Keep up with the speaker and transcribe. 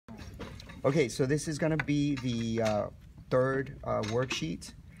Okay, so this is gonna be the third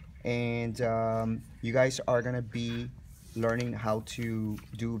worksheet, and you guys are gonna be learning how to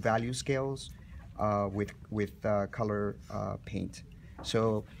do value scales with color paint.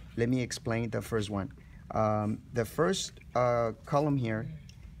 So let me explain the first one. The first column here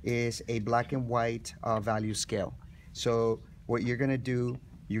is a black and white value scale. So what you're gonna do,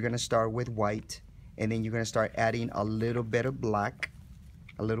 you're gonna start with white, and then you're gonna start adding a little bit of black,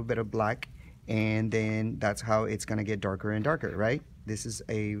 and then that's how it's gonna get darker and darker, right? This is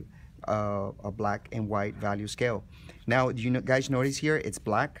a black and white value scale. Now, you guys notice here it's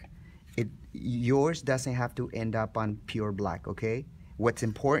black. Yours doesn't have to end up on pure black, okay? What's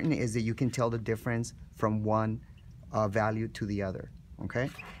important is that you can tell the difference from one value to the other, okay?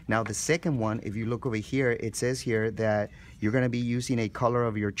 Now the second one, if you look over here, it says here that you're gonna be using a color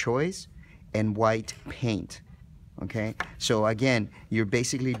of your choice and white paint. Okay, so again, you're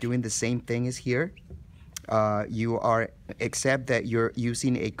basically doing the same thing as here. You are, except that you're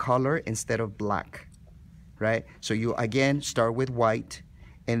using a color instead of black, right? So you again start with white,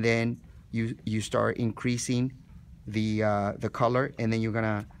 and then you start increasing the color, and then you're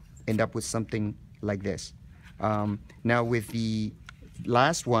gonna end up with something like this. Now with the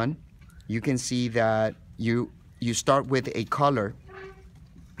last one, you can see that you start with a color,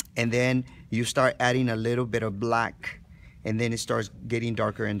 and then you start adding a little bit of black, and then it starts getting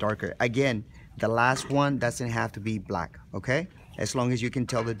darker and darker. Again, the last one doesn't have to be black, okay? As long as you can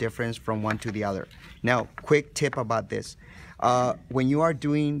tell the difference from one to the other. Now, quick tip about this. When you are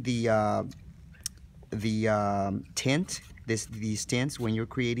doing the tint, these tints, when you're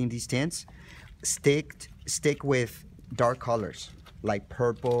creating these tints, stick with dark colors like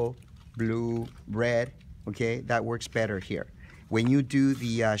purple, blue, red, okay? That works better here. When you do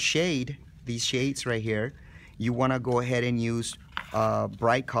the shade, these shades right here, you want to go ahead and use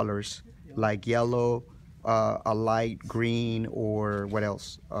bright colors like yellow, a light green, or what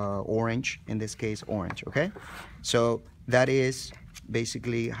else? Orange, in this case, orange, okay? So that is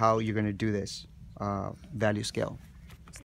basically how you're going to do this value scale.